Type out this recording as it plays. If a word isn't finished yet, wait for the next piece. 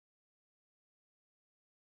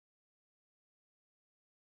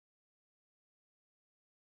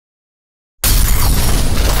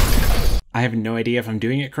I have no idea if I'm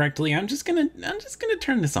doing it correctly. I'm just gonna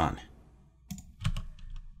turn this on.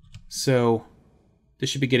 So this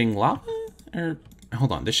should be getting lava, or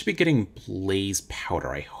hold on, this should be getting blaze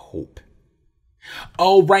powder, I hope.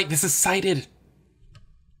 Oh, right, this is sighted.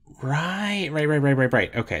 Right.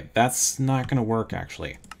 Okay, that's not gonna work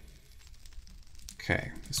actually.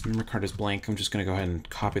 Okay, this memory card is blank. I'm just gonna go ahead and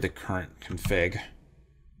copy the current config.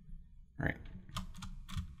 All right.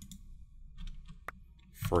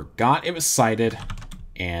 Forgot it was sighted,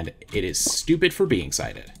 and it is stupid for being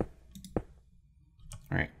sighted. All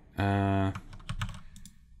right.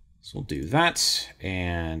 So we'll do that,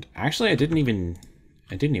 and actually, I didn't even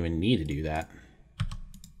need to do that.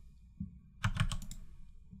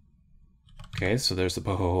 Okay, so there's the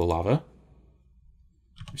Pohoho lava.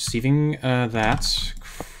 Receiving that.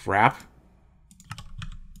 Crap.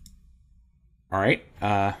 All right.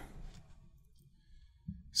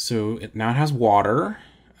 So it now has water.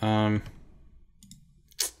 Let's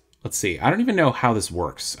see. I don't even know how this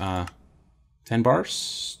works. 10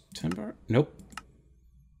 bars? 10 bar? Nope.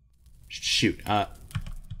 Shoot.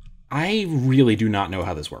 I really do not know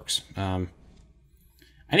how this works. I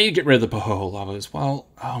need to get rid of the Pohoho lava as well.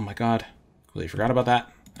 Oh my god. Completely forgot about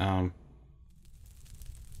that.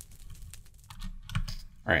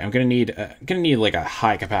 Alright, I'm gonna need like a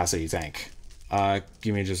high capacity tank.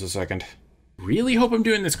 Give me just a second. Really hope I'm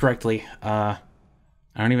doing this correctly. I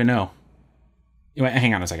don't even know. Wait,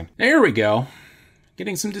 hang on a second. There we go.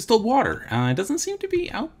 Getting some distilled water. It doesn't seem to be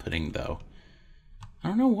outputting though. I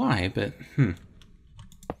don't know why, but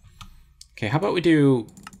Okay, how about we do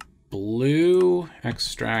blue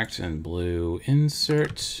extract and blue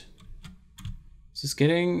insert. Is this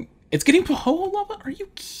getting... It's getting Pohoho lava? Are you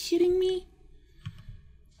kidding me?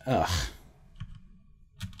 Ugh.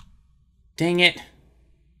 Dang it.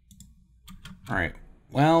 Alright.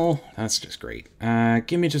 Well, that's just great.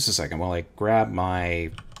 Give me just a second while I grab my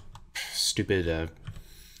stupid,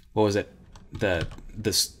 what was it?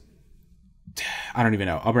 This... I don't even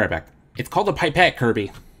know. I'll be right back. It's called a pipette,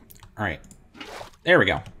 Kirby. Alright. There we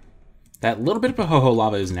go. That little bit of Pohoho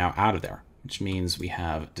lava is now out of there, which means we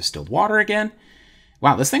have distilled water again.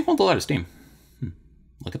 Wow, this thing holds a lot of steam.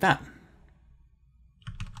 Look at that.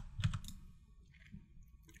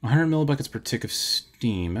 100 millibuckets per tick of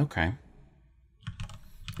steam. Okay.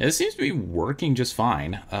 Yeah, this seems to be working just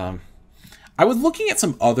fine. I was looking at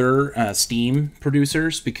some other steam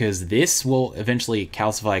producers because this will eventually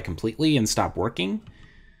calcify completely and stop working.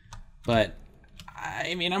 But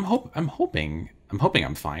I mean, I'm hoping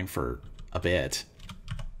I'm fine for a bit.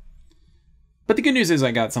 But the good news is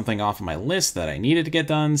I got something off of my list that I needed to get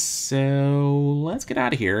done, so let's get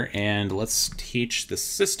out of here and let's teach the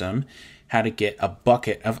system how to get a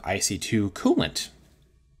bucket of IC2 coolant.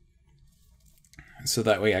 So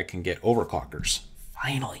that way I can get overclockers.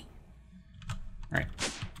 Finally. All right.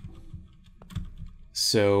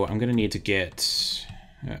 So I'm gonna need to get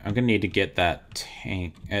that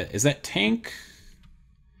tank. Is that tank?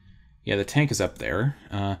 Yeah, the tank is up there.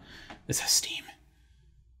 This has steam.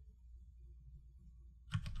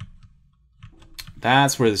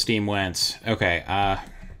 That's where the steam went. Okay,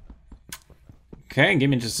 okay, give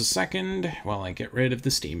me just a second while I get rid of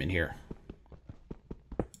the steam in here.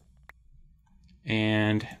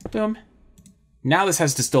 And boom. Now this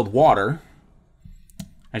has distilled water.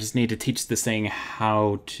 I just need to teach this thing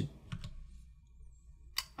how to...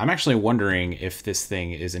 I'm actually wondering if this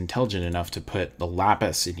thing is intelligent enough to put the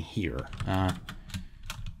lapis in here.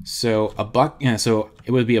 So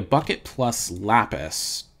it would be a bucket plus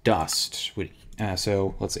lapis dust.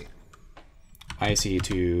 So let's see.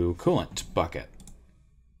 IC2 coolant bucket.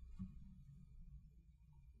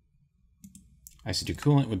 IC2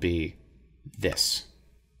 coolant would be this.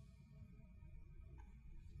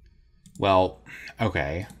 Well,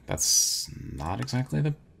 okay, that's not exactly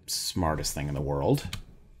the smartest thing in the world.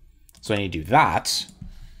 So I need to do that.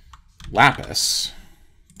 Lapis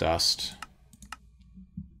dust.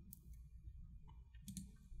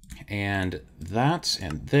 And that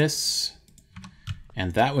and this.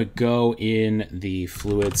 And that would go in the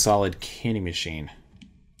fluid solid canning machine.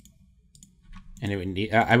 And it would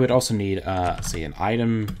need, I would also need, say, an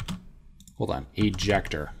item, hold on,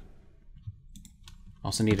 ejector.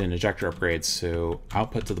 Also need an ejector upgrade, so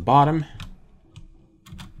output to the bottom.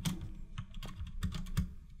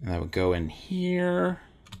 And that would go in here.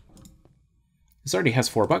 This already has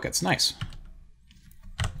 4 buckets, nice.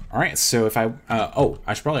 All right, so if I,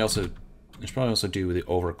 I should probably also do the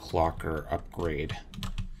overclocker upgrade.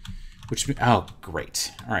 Which, oh,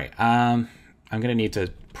 great. All right, I'm gonna need to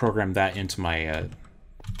program that into my,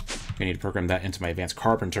 advanced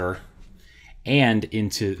carpenter. and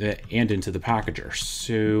into the packager.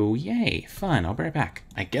 So yay, fun. I'll be right back.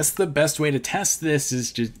 I guess the best way to test this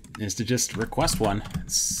is to just request one,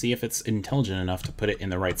 see if it's intelligent enough to put it in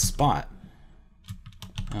the right spot.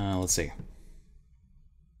 Let's see.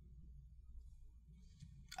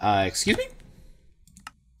 Excuse me?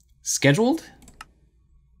 Scheduled?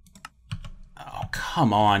 Oh,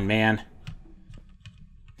 come on, man.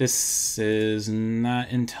 This is not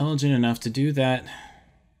intelligent enough to do that.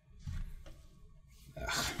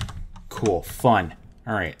 Ugh. Cool, fun.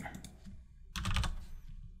 All right.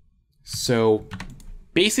 So,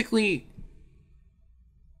 basically,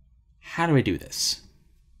 how do I do this?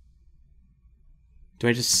 Do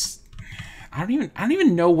I just... I don't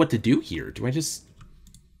even know what to do here. Do I just...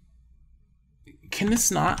 Can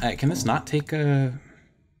this not take a...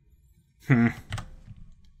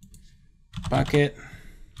 Bucket.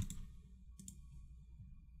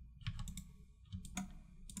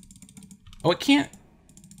 Oh, it can't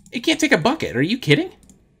take a bucket. Are you kidding?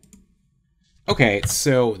 Okay,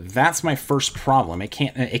 so that's my first problem. It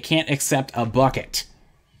can't accept a bucket.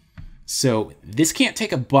 So this can't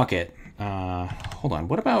take a bucket. Hold on.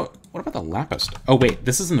 What about the lapis? Oh wait,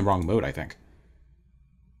 this is in the wrong mode, I think.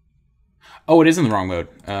 Oh, it is in the wrong mode.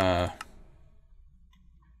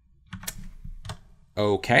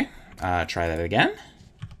 Okay. Try that again.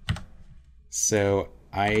 So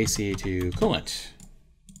IC2 coolant.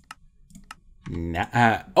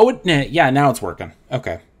 Yeah, now it's working.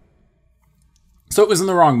 Okay. So it was in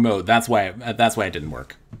the wrong mode. That's why it didn't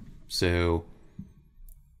work. So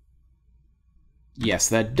yes,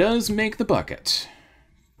 that does make the bucket.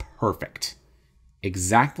 Perfect.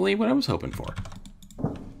 Exactly what I was hoping for.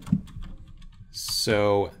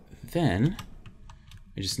 So then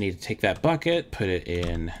I just need to take that bucket, put it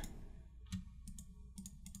in.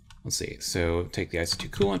 Let's see. So take the IC2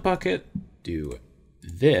 coolant bucket, do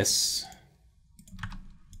this.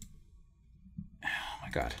 Oh my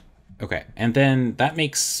god. Okay, and then that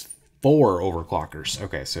makes 4 overclockers.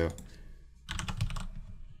 Okay, so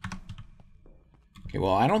okay,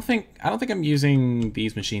 well, I don't think I'm using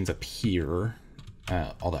these machines up here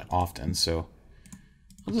all that often, so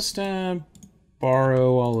I'll just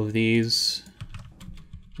borrow all of these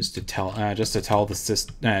just to tell the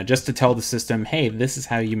system, hey, this is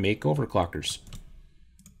how you make overclockers.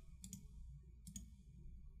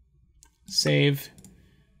 Save,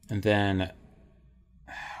 and then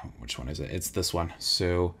which one is it? It's this one.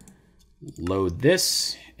 So load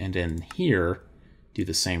this, and in here do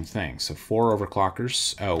the same thing. So 4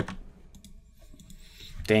 overclockers. Oh,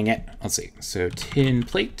 dang it. Let's see. So tin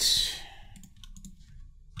plate,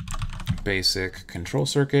 basic control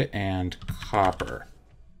circuit, and copper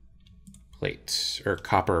plate, or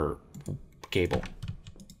copper cable.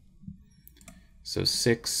 So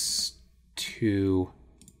 6, 2,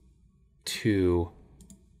 2,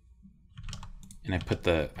 and I put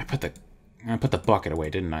the bucket away,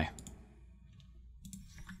 didn't I?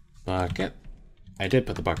 Bucket. I did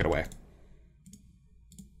put the bucket away.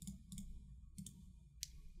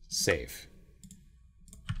 Save.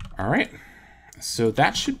 All right. So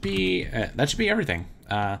that should be everything.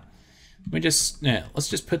 Let's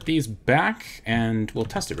just put these back and we'll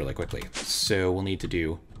test it really quickly. So we'll need to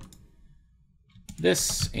do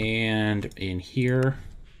this, and in here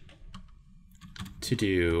to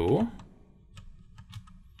do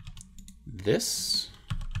this,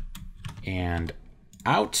 and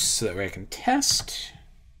out, so that way I can test.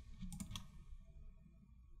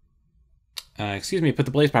 Excuse me, put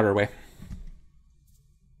the blaze powder away.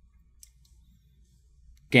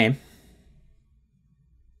 Game.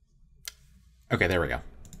 Okay, there we go.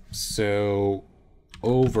 So,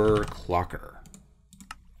 overclocker.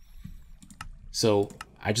 So,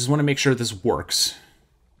 I just want to make sure this works.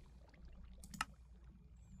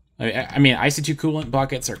 I mean, IC2 coolant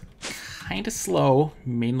buckets are kind of slow,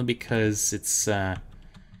 mainly because it's, all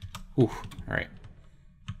right.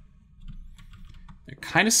 They're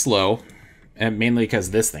kind of slow, and mainly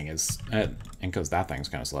because this thing is, and because that thing's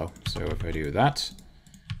kind of slow. So if I do that,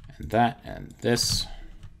 and this.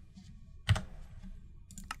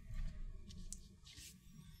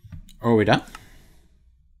 Are we done?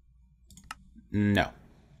 No.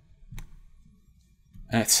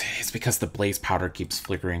 It's because the blaze powder keeps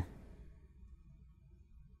flickering.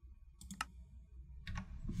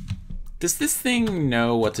 Does this thing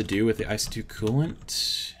know what to do with the IC2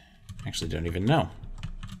 coolant? I actually don't even know.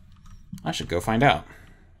 I should go find out.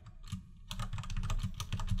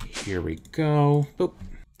 Here we go. Boop.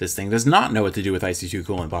 This thing does not know what to do with IC2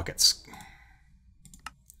 coolant buckets.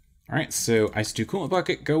 All right, so IC2 coolant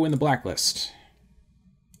bucket, go in the blacklist.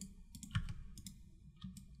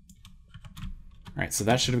 All right, so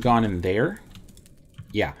that should have gone in there.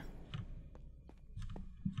 Yeah.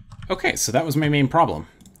 Okay, so that was my main problem.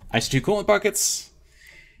 IC2 coolant buckets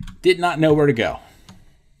did not know where to go.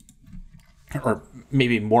 Or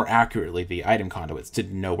maybe more accurately, the item conduits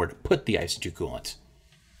didn't know where to put the IC2 coolant.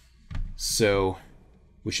 So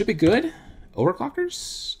we should be good.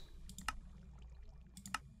 Overclockers?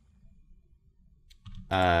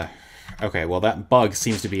 Okay, well that bug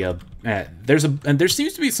seems to be there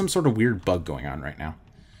seems to be some sort of weird bug going on right now.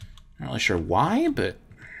 Not really sure why, but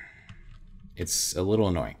it's a little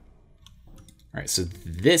annoying. All right, so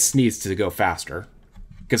this needs to go faster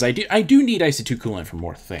because I do need IC2 coolant for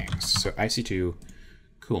more things. So IC2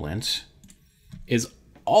 coolant is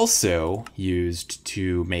also used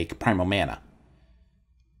to make primal mana.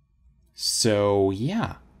 So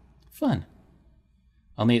yeah, fun.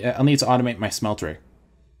 I'll need to automate my smelter.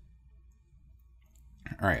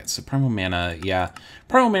 All right, so primal mana, yeah.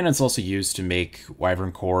 Primal mana is also used to make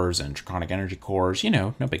wyvern cores and draconic energy cores. You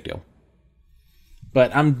know, no big deal.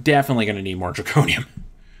 But I'm definitely going to need more draconium.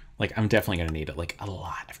 Like, I'm definitely going to need, like, a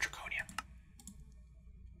lot of draconium.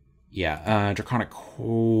 Yeah, draconic...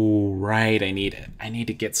 Oh, right, I need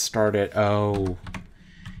to get started. Oh,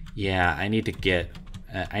 yeah, I need to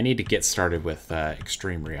get started with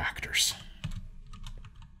extreme reactors.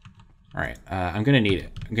 All right, I'm gonna need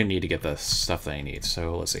it. I'm gonna need to get the stuff that I need.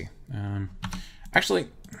 So let's see. Actually,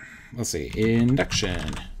 let's see.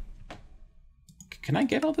 Induction. Can I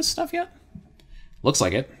get all this stuff yet? Looks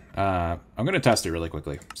like it. I'm gonna test it really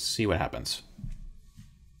quickly. See what happens.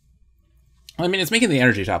 I mean, it's making the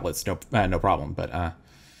energy tablets no problem. But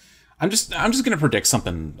I'm just gonna predict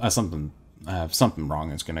something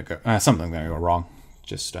wrong is gonna go something gonna go wrong.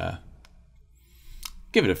 Just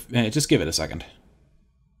give it a second.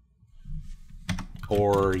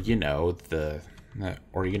 Or like the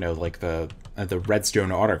redstone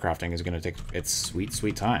autocrafting is gonna take its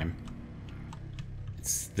sweet time.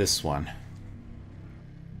 It's this one.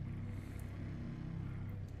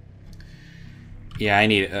 Yeah, I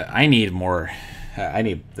need more. I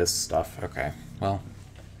need this stuff. Okay, well,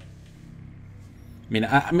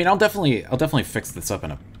 I mean, I'll definitely fix this up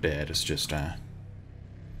in a bit. It's just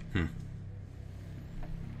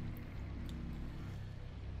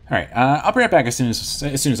All right, I'll be right back as soon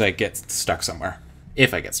as I get stuck somewhere.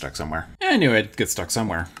 If I get stuck somewhere. I knew I'd get stuck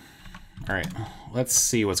somewhere. All right, let's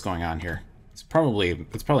see what's going on here. It's probably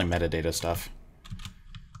metadata stuff.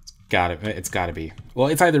 It's gotta be. Well,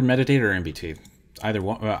 it's either metadata or MBT.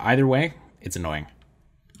 Either way, it's annoying.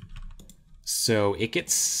 So it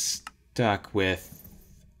gets stuck with.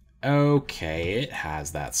 Okay, it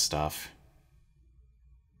has that stuff.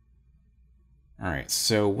 All right,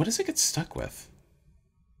 so what does it get stuck with?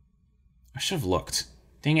 I should have looked.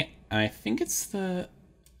 Dang it. I think it's the...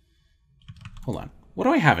 Hold on. What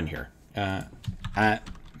do I have in here?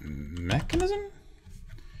 Mechanism?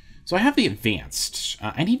 So I have the advanced.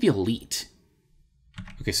 I need the elite.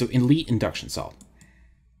 Okay, so elite induction cell.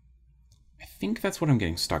 I think that's what I'm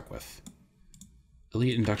getting stuck with.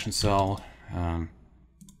 Elite induction cell. So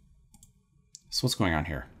what's going on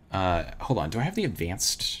here? Hold on. Do I have the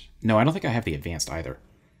advanced? No, I don't think I have the advanced either.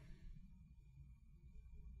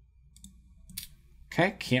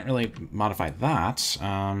 Okay, can't really modify that.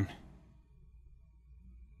 All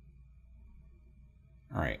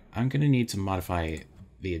right, I'm gonna need to modify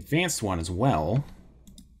the advanced one as well.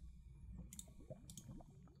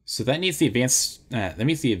 So that needs the advanced. That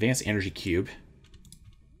means the advanced energy cube.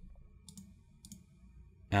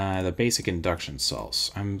 The basic induction cells.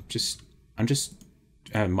 I'm just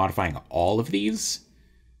modifying all of these.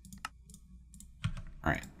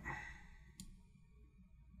 All right.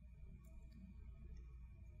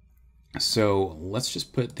 So let's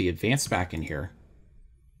just put the advanced back in here.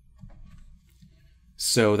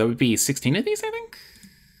 So that would be 16 of these, I think?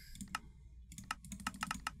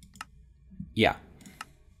 Yeah.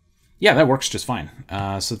 Yeah, that works just fine.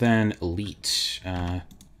 So then elite. I'm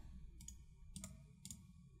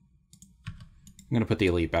going to put the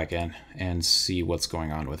elite back in and see what's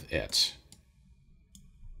going on with it.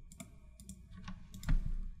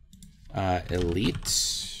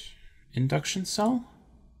 Elite induction cell.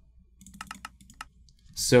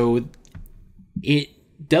 So it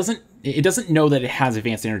doesn't know that it has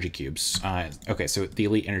advanced energy cubes. Okay, so the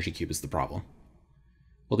elite energy cube is the problem.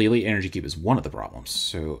 Well, the elite energy cube is one of the problems.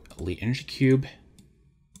 So elite energy cube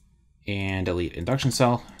and elite induction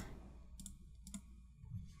cell.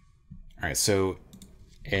 All right, so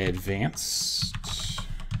advanced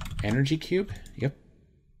energy cube. Yep.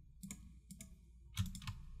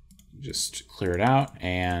 Just clear it out,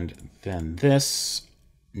 and then this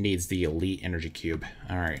needs the elite energy cube.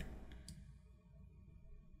 All right.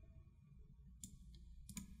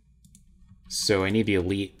 So I need the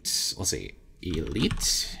elite, let's see,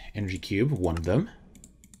 elite energy cube, one of them.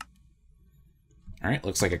 All right,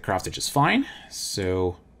 looks like it crafted just fine.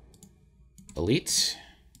 So elite,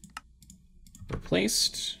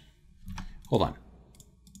 replaced, hold on.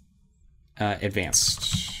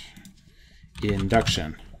 Advanced,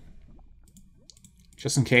 induction.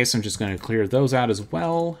 Just in case, I'm just going to clear those out as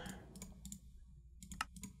well.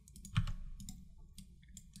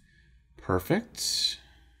 Perfect.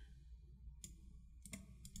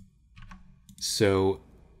 So,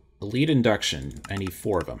 elite induction. I need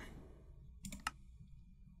 4 of them.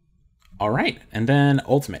 All right, and then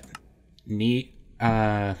ultimate. Need.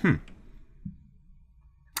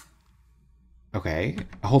 Okay,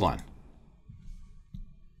 hold on.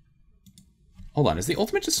 Hold on, is the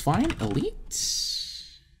ultimate just fine?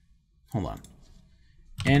 Elite? Hold on.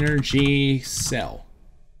 Energy cell.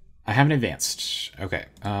 I haven't advanced. Okay.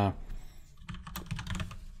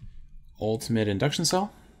 Ultimate induction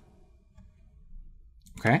cell.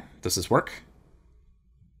 Okay, does this work?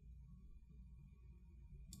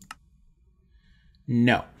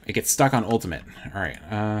 No, it gets stuck on ultimate. All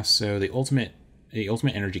right, so the ultimate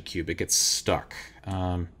energy cube, it gets stuck.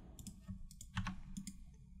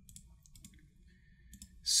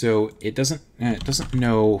 So it doesn't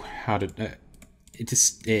know how to. It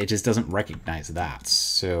just doesn't recognize that.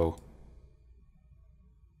 So.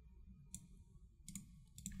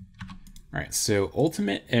 All right, so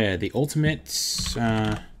the ultimate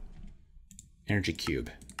energy cube.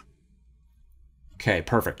 Okay,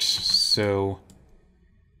 perfect. So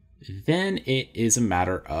then it is a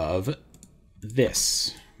matter of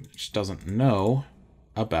this, which doesn't know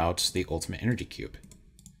about the ultimate energy cube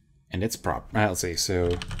and its let's see.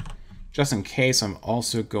 So just in case, I'm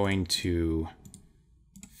also going to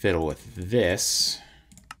fiddle with this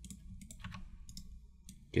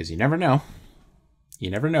because you never know. You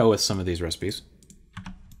never know with some of these recipes.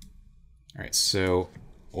 All right, so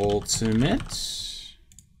ultimate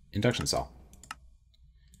induction cell.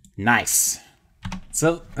 Nice.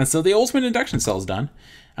 So the ultimate induction cell is done.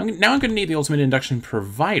 Now I'm going to need the ultimate induction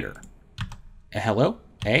provider. Hello?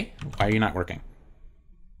 Hey? Why are you not working?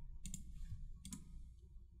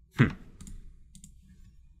 All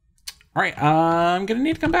right, I'm going to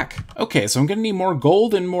need to come back. Okay, so I'm going to need more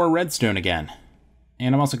gold and more redstone again.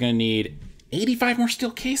 And I'm also going to need 85 more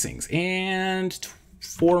steel casings and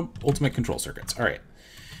 4 ultimate control circuits. All right,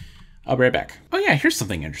 I'll be right back. Oh yeah, here's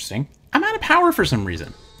something interesting. I'm out of power for some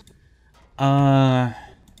reason.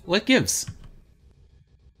 What gives?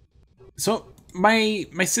 So my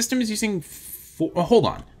system is using, hold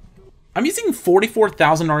on. I'm using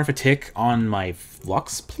 44,000 RF a tick on my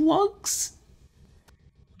flux plugs?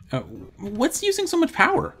 What's using so much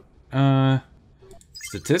power?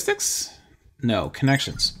 Statistics? No,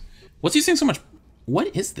 connections. What's using so much?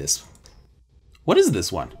 What is this? What is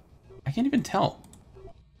this one? I can't even tell.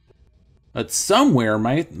 But somewhere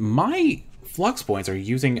my flux points are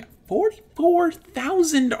using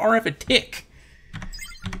 44,000 RF a tick,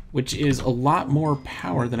 which is a lot more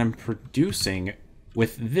power than I'm producing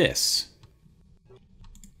with this,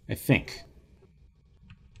 I think.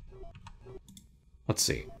 Let's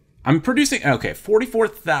see. I'm producing, okay,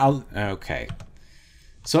 44,000, okay.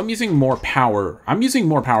 So I'm using more power. I'm using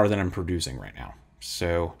more power than I'm producing right now.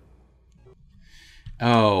 So,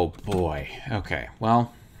 oh boy. Okay,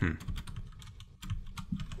 well,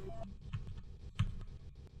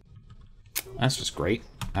 That's just great.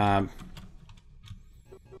 Can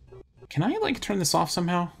I, like, turn this off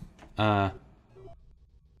somehow? What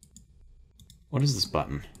is this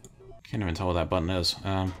button? Can't even tell what that button is.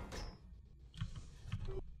 I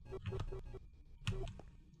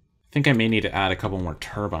think I may need to add a couple more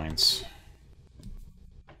turbines.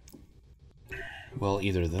 Well,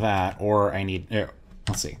 either that, or I need...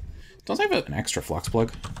 let's see. Don't I have an extra flux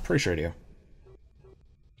plug? Pretty sure I do.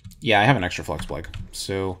 Yeah, I have an extra flux plug.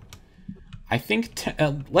 So, I think...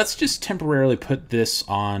 let's just temporarily put this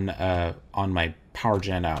on my power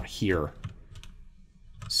gen out here.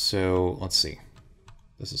 So, let's see.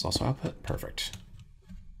 This is also output? Perfect.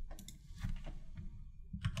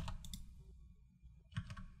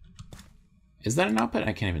 Is that an output?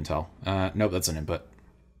 I can't even tell. Nope, that's an input.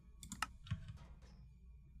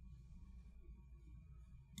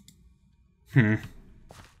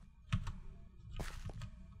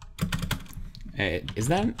 Is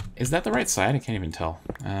that the right side? I can't even tell.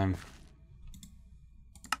 I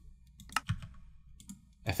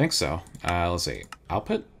think so. Let's see.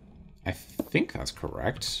 Output? I think that's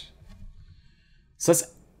correct. So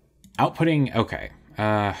that's outputting... Okay.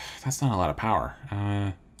 That's not a lot of power.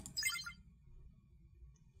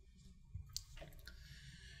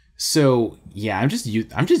 So yeah, I'm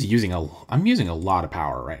using a lot of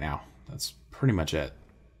power right now. That's pretty much it.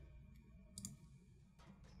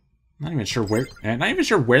 Not even sure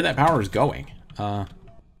where that power is going.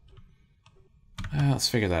 Let's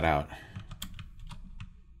figure that out.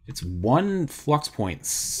 It's one flux point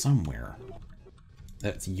somewhere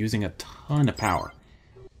that's using a ton of power.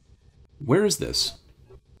 Where is this?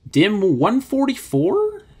 Dim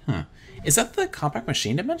 144? Huh. Is that the compact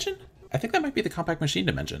machine dimension? I think that might be the compact machine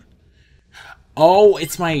dimension. Oh,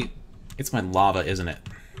 it's my lava, isn't it?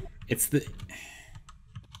 It's the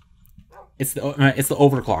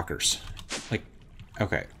overclockers. Like,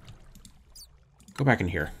 okay. Go back in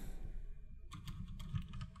here.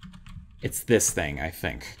 It's this thing, I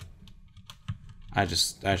think. I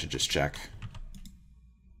should just check.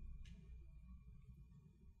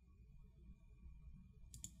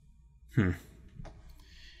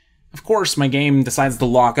 Of course, my game decides to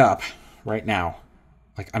lock up right now.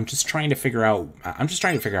 Like, I'm just trying to figure out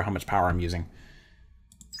how much power I'm using.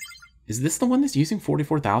 Is this the one that's using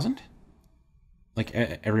 44,000? Like,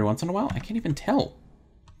 every once in a while? I can't even tell.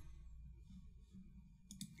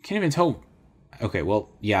 Can't even tell. Okay, well,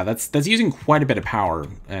 yeah, that's using quite a bit of power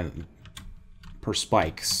per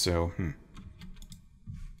spike, so, Okay,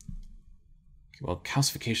 well,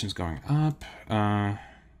 calcification's going up.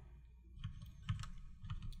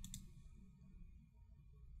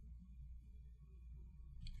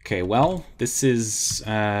 Okay, well, this is,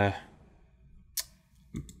 I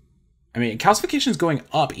mean, calcification's going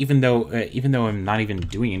up even though I'm not even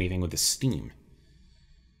doing anything with the steam.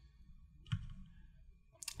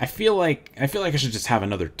 I feel like I should just have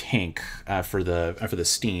another tank for the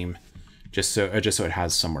steam, just so it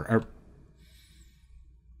has somewhere. Or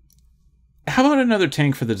how about another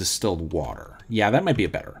tank for the distilled water? Yeah, that might be a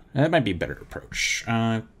better approach.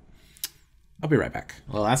 I'll be right back.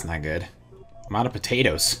 Well, that's not good. I'm out of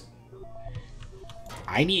potatoes.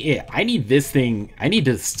 I need this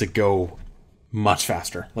to go much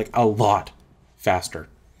faster, like a lot faster.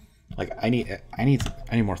 Like I need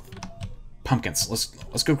more pumpkins.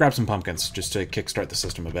 Let's go grab some pumpkins just to kickstart the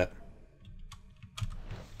system a bit.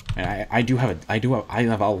 And I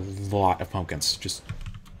have a lot of pumpkins. Just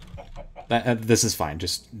this is fine.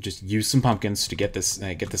 Just use some pumpkins to get this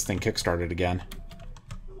thing kickstarted again.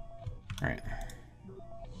 All right.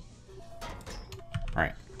 All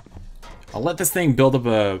right. I'll let this thing build up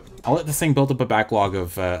a backlog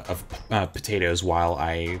of potatoes while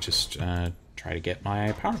I just try to get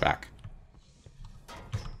my power back.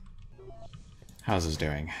 How's this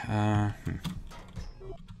doing?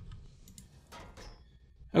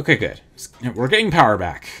 Okay, good. We're getting power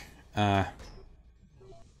back.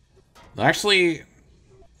 Actually,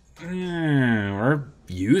 we're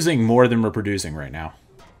using more than we're producing right now.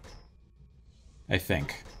 I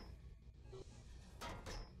think.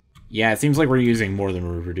 Yeah, it seems like we're using more than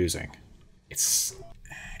we're producing. It's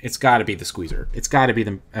got to be the squeezer. It's got to be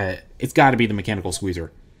the mechanical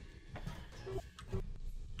squeezer.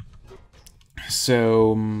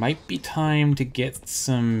 So might be time to get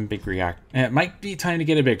some big reactor. It might be time to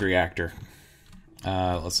get a big reactor.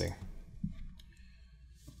 Let's see.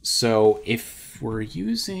 So if we're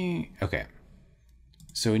using, okay,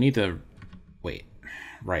 so we need to wait.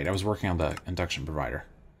 Right, I was working on the induction provider.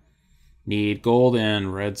 Need gold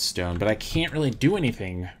and redstone, but I can't really do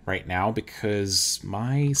anything right now because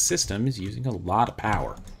my system is using a lot of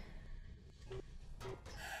power.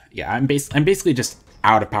 Yeah, I'm basically just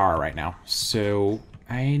out of power right now, so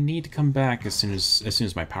I need to come back as soon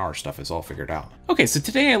as my power stuff is all figured out. Okay, so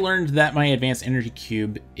today I learned that my advanced energy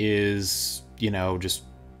cube is, you know,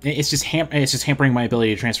 it's just hampering my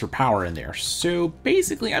ability to transfer power in there. So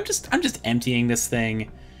basically, I'm just emptying this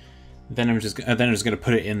thing. Then I'm just gonna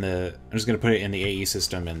put it in the AE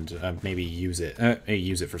system and maybe use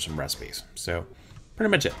it for some recipes. So pretty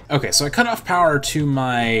much it. Okay, so I cut off power to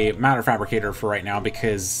my matter fabricator for right now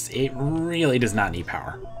because it really does not need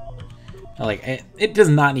power. Like it does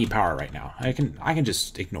not need power right now. I can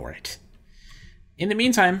just ignore it. In the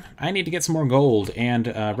meantime, I need to get some more gold and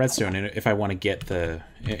redstone if I want to get the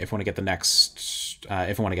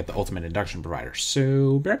ultimate induction provider.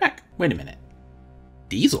 So be right back. Wait a minute.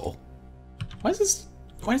 Diesel? Why does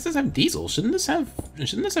this have diesel? Shouldn't this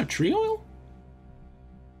have tree oil?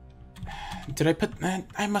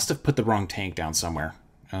 I must have put the wrong tank down somewhere.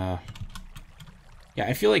 Yeah,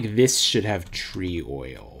 I feel like this should have tree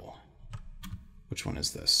oil. Which one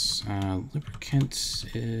is this? Lubricant.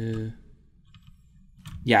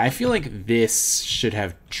 Yeah, I feel like this should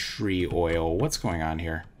have tree oil. What's going on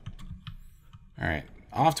here? All right,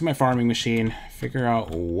 off to my farming machine. Figure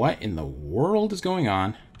out what in the world is going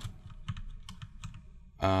on.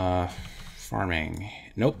 farming.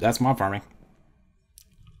 Nope, that's mob farming.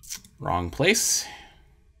 Wrong place.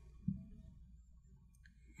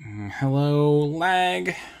 Hello,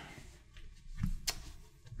 lag.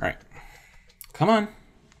 Alright. Come on.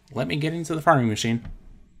 Let me get into the farming machine.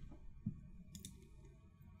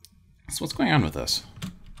 So what's going on with this?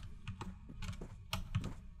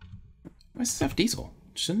 Why does this have diesel?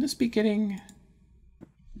 Shouldn't this be getting...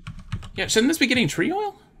 Yeah, shouldn't this be getting tree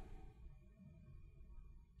oil?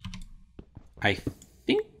 I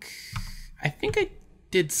think I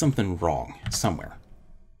did something wrong somewhere.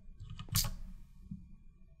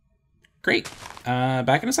 Great.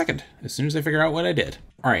 Back in a second, as soon as I figure out what I did.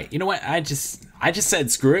 All right, you know what? I just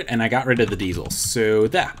said screw it, and I got rid of the diesel. So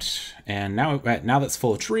that, and now that's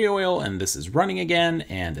full of tree oil, and this is running again,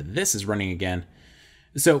 and this is running again.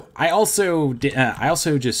 So I also did.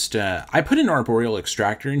 I put an arboreal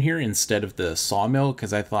extractor in here instead of the sawmill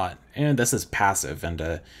because I thought, this is passive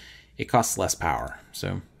and it costs less power.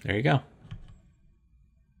 So there you go.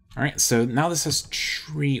 All right, so now this is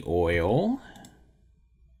tree oil,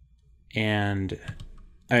 and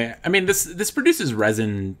I mean this produces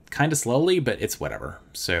resin kind of slowly, but it's whatever.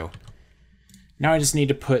 So now I just need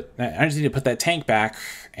to put that tank back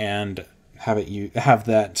and have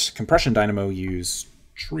that compression dynamo use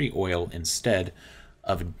tree oil instead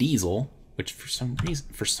of diesel, which for some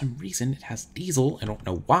reason it has diesel. I don't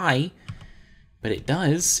know why, but it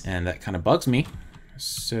does, and that kind of bugs me.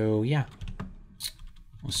 So yeah,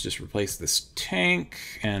 let's just replace this tank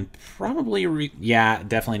and probably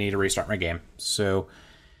definitely need to restart my game. So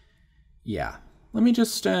yeah, let me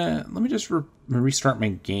just restart my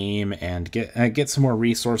game and get some more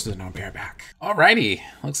resources, and I'll be right back. Alrighty,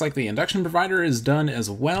 looks like the induction provider is done as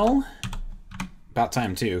well. About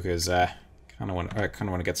time too, because I kind of want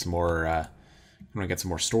to get some more. I want to get some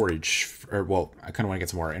more storage, or well, I kind of want to get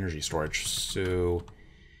some more energy storage. So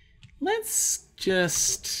let's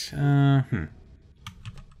just.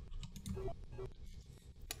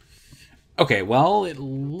 Okay, well, it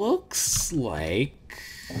looks like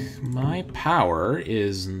my power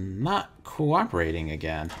is not cooperating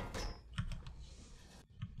again.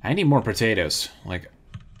 I need more potatoes. Like,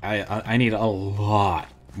 I need a lot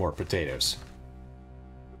more potatoes.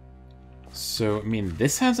 So, I mean,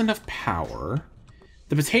 this has enough power.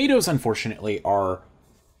 The potatoes, unfortunately, are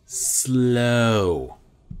slow.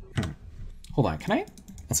 Hold on, can I?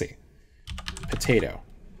 Let's see. Potato.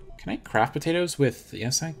 Can I craft potatoes with...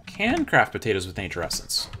 Yes, I can craft potatoes with nature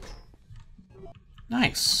essence.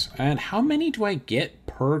 Nice. And how many do I get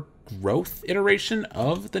per growth iteration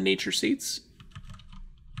of the nature seeds?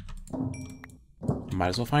 Might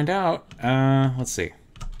as well find out. Let's see.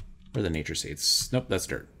 Where are the nature seeds? Nope, that's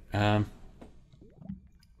dirt.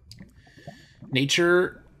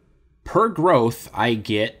 Nature, per growth, I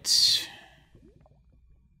get...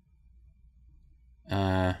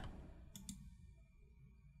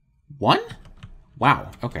 1?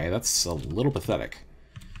 Wow, okay, that's a little pathetic.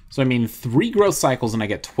 So, I mean, 3 growth cycles and I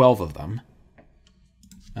get 12 of them.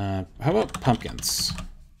 How about pumpkins?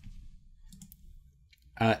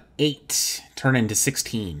 8 turn into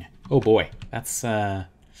 16. Oh boy, that's a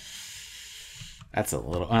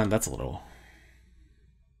little...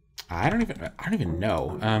 I don't even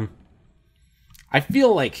know. I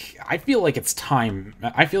feel like it's time.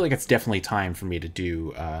 I feel like it's definitely time for me to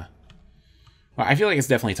do. I feel like it's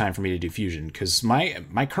definitely time for me to do fusion because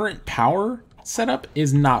my current power setup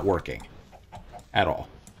is not working at all.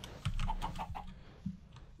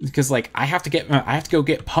 Because like I have to go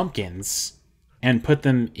get pumpkins and put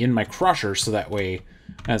them in my crusher so that way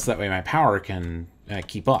my power can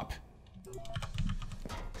keep up.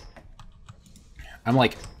 I'm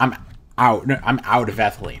out of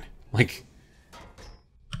ethylene. Like,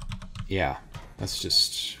 yeah, that's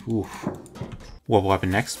just, oof. What will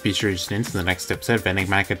happen next? Be sure to tune in to the next episode of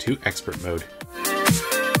Enigmatica 2 Expert Mode.